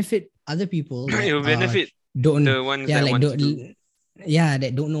might benefit other people. It will benefit the ones that want to do. Yeah,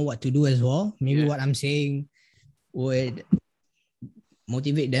 that don't know what to do as well. Maybe what I'm saying would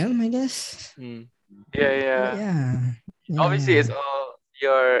motivate them, I guess. Yeah. Obviously, it's all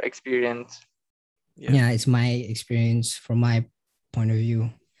your experience. Yeah, it's my experience from my point of view.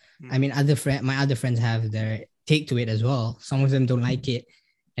 I mean, my other friends have their take to it as well. Some of them don't like it,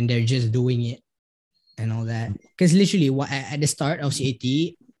 and they're just doing it and all that. Because literally, at the start of CAT,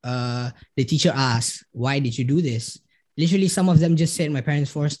 the teacher asked, "Why did you do this?" Literally, some of them just said, "My parents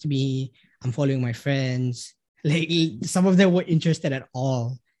forced me. I'm following my friends." Like, some of them weren't interested at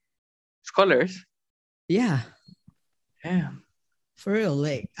all. Scholars? Yeah. Damn. For real,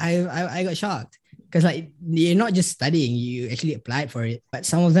 like I got shocked. Because like you're not just studying, you actually applied for it. But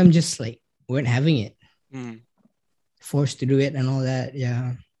some of them just like weren't having it. Forced to do it and all that.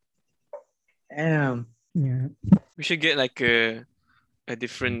 Yeah. Damn. Yeah. We should get like a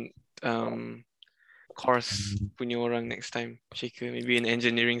different course punya orang next time. Shaker, maybe an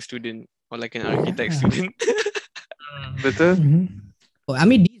engineering student or like an architect student. Betul. Oh, I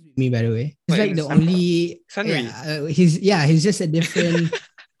mean, with me, by the way. It's like the only he's just a different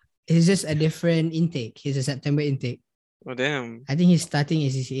It's just a different intake. He's a September intake. Oh, damn. I think he's starting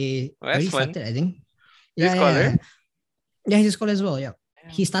his CCA. Oh, that's fun. Started, I think. Yeah, scholar? Yeah, he's a scholar as well, yeah.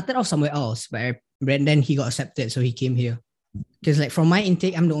 He started off somewhere else, but then he got accepted, so he came here. Because like from my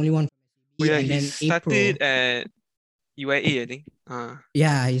intake, I'm the only one. He started at UIA, I think.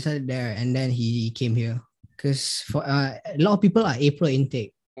 Yeah, he started there, and then he came here. Because for a lot of people are April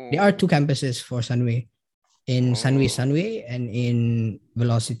intake. There are 2 campuses for Sunway. In Sunway, and in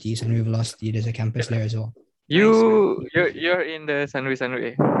Sunway Velocity, there's a campus there as well. You're in the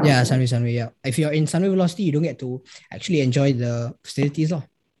Sunway. Yeah, Sunway. Yeah. If you're in Sunway Velocity, you don't get to actually enjoy the facilities,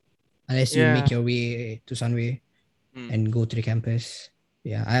 unless you make your way to Sunway and go to the campus.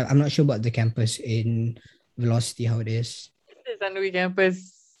 Yeah, I'm not sure about the campus in Velocity, how it is. The Sunway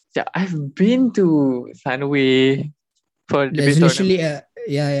campus. Yeah, I've been to Sunway for the There's literally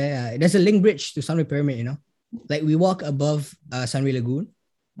there's a link bridge to Sunway Pyramid, Like we walk above Sunway Lagoon.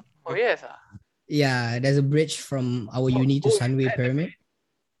 Oh yes. Yeah, there's a bridge from our uni to Sunway Pyramid.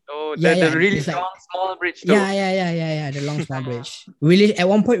 Oh, the really long, small bridge too. Yeah, the long small bridge. At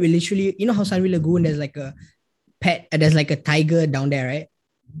one point we literally, how Sunway Lagoon, there's like a there's like a tiger down there, right?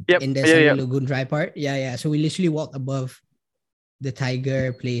 Yep. In the Sunway Lagoon dry part. Yeah. So we literally walk above the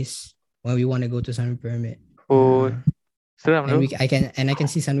tiger place when we want to go to Sunway Pyramid. Oh. And I can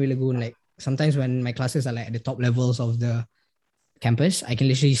see Sunway Lagoon. Like sometimes when my classes are like at the top levels of the campus, I can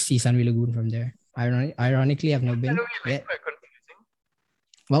literally see Sunway Lagoon from there. Ironically, I've never been yet. Quite confusing.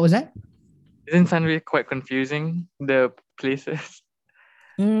 What was that? Isn't Sunway quite confusing, the places?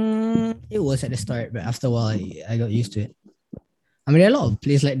 It was at the start, but after a while, I got used to it. I mean,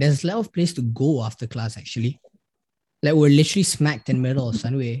 there's a lot of place to go after class actually. Like we're literally smacked in the middle of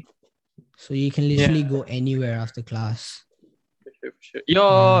Sunway, so you can literally go anywhere after class.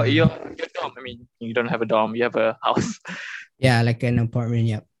 Sure. Your dorm. I mean, you don't have a dorm. You have a house. Yeah, like an apartment.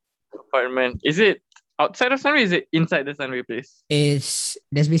 Yep. Apartment. Is it outside of Sunway? Is it inside the Sunway place? There's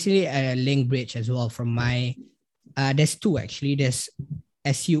basically a link bridge as well from my. There's 2 actually. There's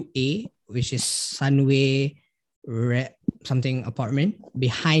SUA, which is Sunway something apartment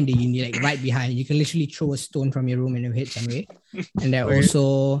behind the uni, like right behind. You can literally throw a stone from your room and it hit Sunway. And there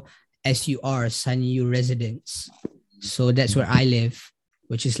also SUR, Sanyu Residence. So that's where I live,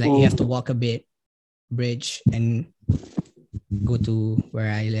 which is like you have to walk a bit, bridge, and go to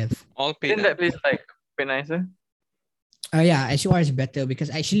where I live. All paid. Isn't that place like a bit nicer? Yeah, SUR is better because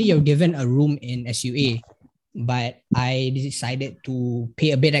actually you're given a room in SUA, but I decided to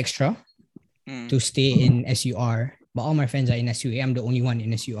pay a bit extra to stay in SUR. But all my friends are in SUA. I'm the only one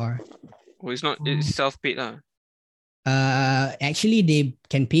in SUR. Well, it's self-paid lah. Actually they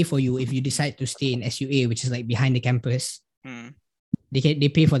can pay for you if you decide to stay in SUA, which is like behind the campus. They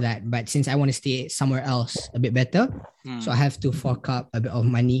pay for that, but since I want to stay somewhere else a bit better, so I have to fork up a bit of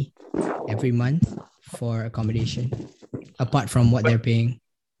money every month for accommodation apart from what they're paying.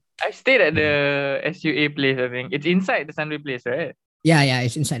 I stayed at the SUA place, I think. It's inside the Sunway place, right? Yeah,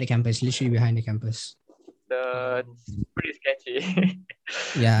 it's inside the campus, literally behind the campus. It's pretty sketchy.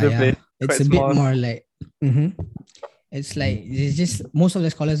 Yeah. It's a small. Bit more like it's like it's just most of the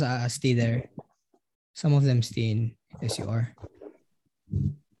scholars stay there. Some of them stay in SUR.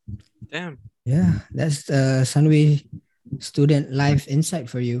 Damn. Yeah, that's the Sunway student life insight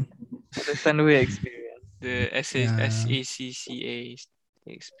for you. The Sunway experience. The SACCA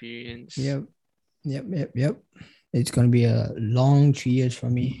experience. Yep. It's gonna be a long 3 years for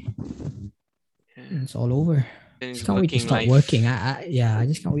me. Yeah. It's all over. I just can't wait to start working. I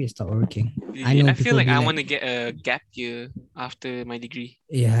just can't wait to start working. I feel like I want to get a gap year after my degree.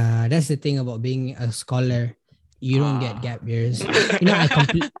 Yeah, that's the thing about being a scholar. You don't get gap years. I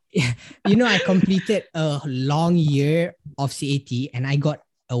completed a long year of CAT and I got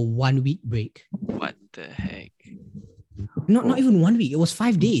a 1 week break. What the heck? Not even 1 week. It was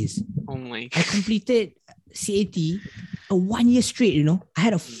 5 days. Oh my God. I completed CAT a 1 year straight, I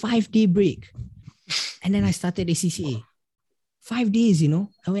had a 5-day break. And then I started ACCA. 5 days,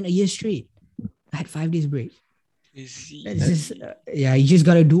 I went a year straight. I had 5 days break. That's just, you just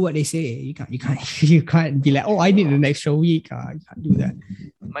gotta do what they say. You can't be like, oh, I need an extra week. You can't do that.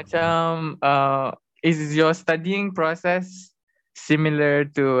 Is your studying process similar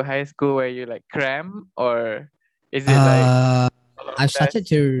to high school where you like cram, or is it like? I started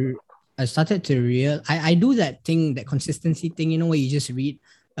to I do that thing, that consistency thing, where you just read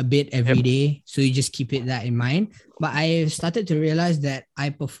a bit every day, so you just keep that in mind. But I started to realize that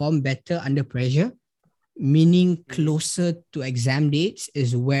I perform better under pressure, meaning closer to exam dates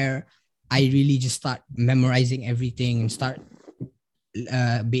is where I really just start memorizing everything and start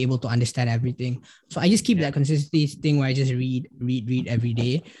be able to understand everything. So I just keep that consistency thing where I just read every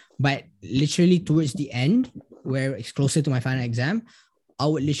day. But literally towards the end, where it's closer to my final exam, I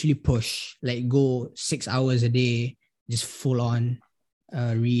would literally push, like go 6 hours a day, just full on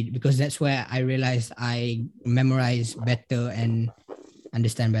read, because that's where I realized I memorize better and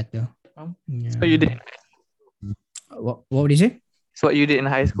understand better. So you did. What would you say? It's what you did in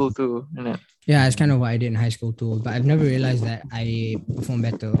high school too, isn't it? Yeah, it's kind of what I did in high school too. But I've never realized that I perform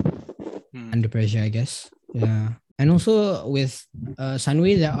better under pressure, I guess. Yeah. And also with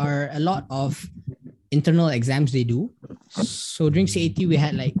Sunway, there are a lot of internal exams they do. So during CAT, we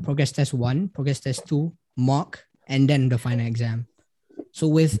had like progress test 1, progress test 2, mock, and then the final exam. So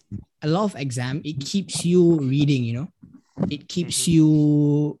with a lot of exam, it keeps you reading, It keeps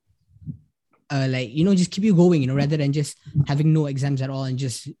you just keep you going, rather than just having no exams at all and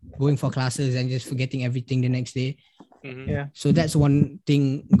just going for classes and just forgetting everything the next day. Yeah. So that's one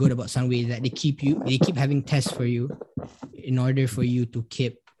thing good about Sunway, that they keep having tests for you in order for you to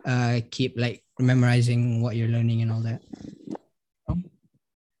keep like memorizing what you're learning and all that.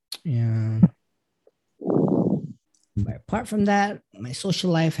 Yeah. But apart from that, my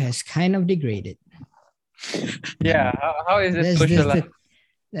social life has kind of degraded. Yeah. How is it social life?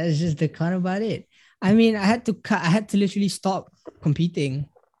 That's just the kind about it. I mean, I had to literally stop competing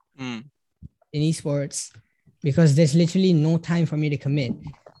in esports because there's literally no time for me to commit.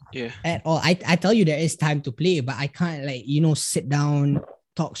 Yeah. At all. I tell you there is time to play, but I can't sit down,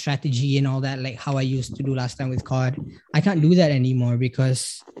 talk strategy and all that, like how I used to do last time with COD. I can't do that anymore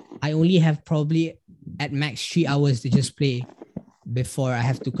because I only have probably at max 3 hours to just play before I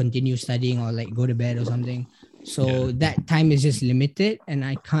have to continue studying or like go to bed or something. So that time is just limited and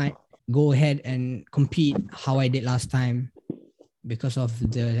I can't go ahead and compete how I did last time because of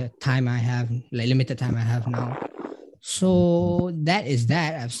the time I have, like limited time I have now. So that is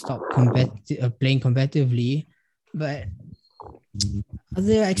that. I've stopped playing competitively. But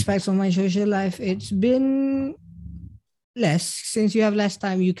other aspects of my social life, it's been less. Since you have less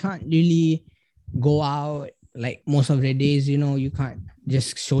time, you can't really go out like most of the days, you can't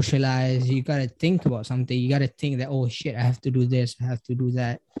just socialize. You gotta think about something. You gotta think that, oh shit, I have to do this, I have to do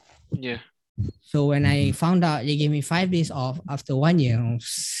that. Yeah. So when I found out they gave me 5 days off after 1 year,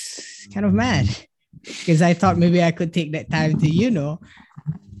 was kind of mad because I thought maybe I could take that time to,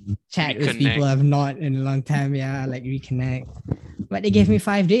 chat with people I've not in a long time. Yeah, like reconnect. But they gave me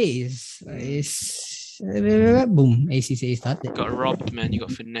 5 days. Boom, ACCA started. Got robbed, man. You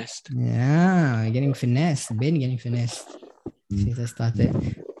got finessed. Yeah, getting finessed. Been getting finessed since I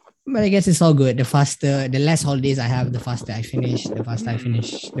started. But I guess it's all good. The less holidays I have, the faster I finish. The faster I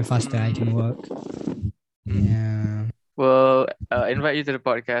finish, the faster I can work. Yeah. We'll invite you to the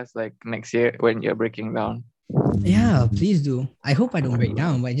podcast like next year when you're breaking down. Yeah, please do. I hope I don't break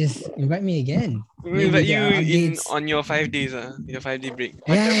down, but just invite me again. We'll invite you on your 5 days, your 5-day break.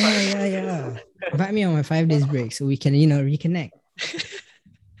 Yeah. Invite me on my 5 days break so we can, reconnect.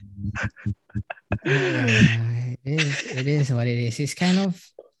 It is what it is. It's kind of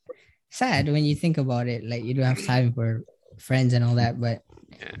sad when you think about it. Like you don't have time for friends and all that, but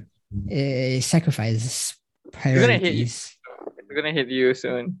it sacrifices priorities. It's gonna hit you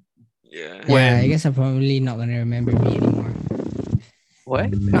soon. Yeah. I guess I'm probably not gonna remember me anymore.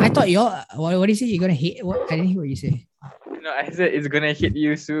 What? No, I thought what did you say? You're gonna hit what? I didn't hear what you say. No, I said it's gonna hit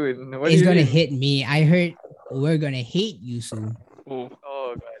you soon. It's gonna hit me. I heard we're gonna hate you soon. Oh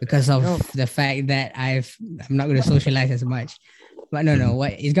God. Because of the fact that I'm not gonna socialize as much. But no,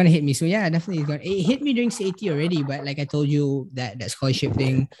 what it's gonna hit me soon. Yeah, definitely it hit me during CAT already, but like I told you, that scholarship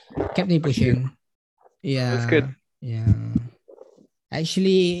thing kept me pushing. Yeah. That's good. Yeah.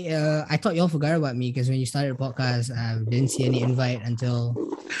 Actually, I thought y'all forgot about me because when you started the podcast, I didn't see any invite until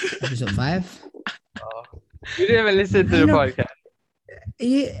episode 5. You didn't even listen to the podcast.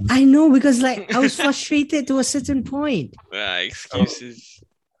 Yeah, I know, because like I was frustrated to a certain point. Excuses.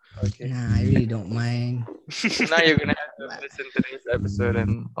 Okay. Nah, I really don't mind. Now you're gonna have to listen to this episode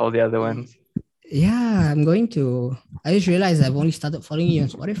and all the other ones. Yeah, I'm going to. I just realized I've only started following you on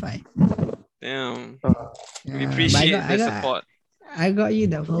Spotify. Damn. We appreciate the support. I got you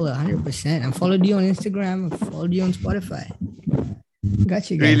that follow 100%. I followed you on Instagram. I followed you on Spotify.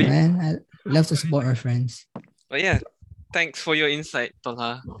 Got you guys, really? Man. I love to support my friends. But yeah, thanks for your insight,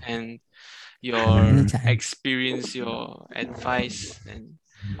 Tolha, and your experience, your advice, and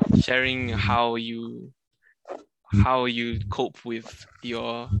sharing how you cope with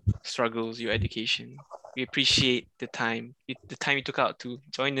your struggles, your education. We appreciate the time you took out to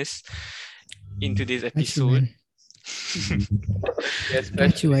join us in today's episode. Yes, I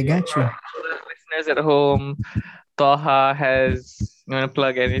got you. Listeners at home, Tolha you want to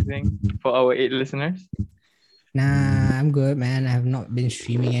plug anything for our 8 listeners? Nah, I'm good, man. I have not been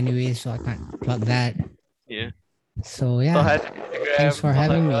streaming anyway, so I can't plug that. Yeah. So yeah, thanks for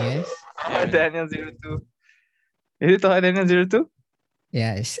having me, guys. Daniel02. Is it Tolha Daniel02?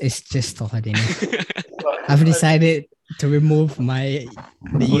 Yeah, it's just Tolha Daniel. I've decided to remove the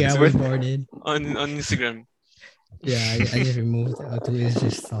year I was born in on Instagram. Yeah, I just removed it. It's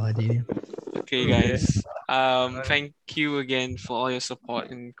just Tolha Daniel. Okay, guys. Thank you again for all your support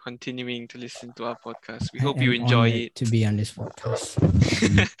and continuing to listen to our podcast. We hope you enjoy it. To be on this podcast.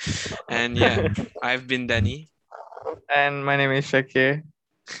 And yeah, I've been Danny. And my name is Shakir.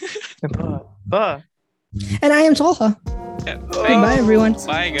 And I am Tolha. Yeah. Bye, everyone.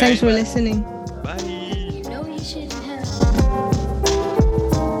 Bye, guys. Thanks for listening. Bye. You know you shouldn't have.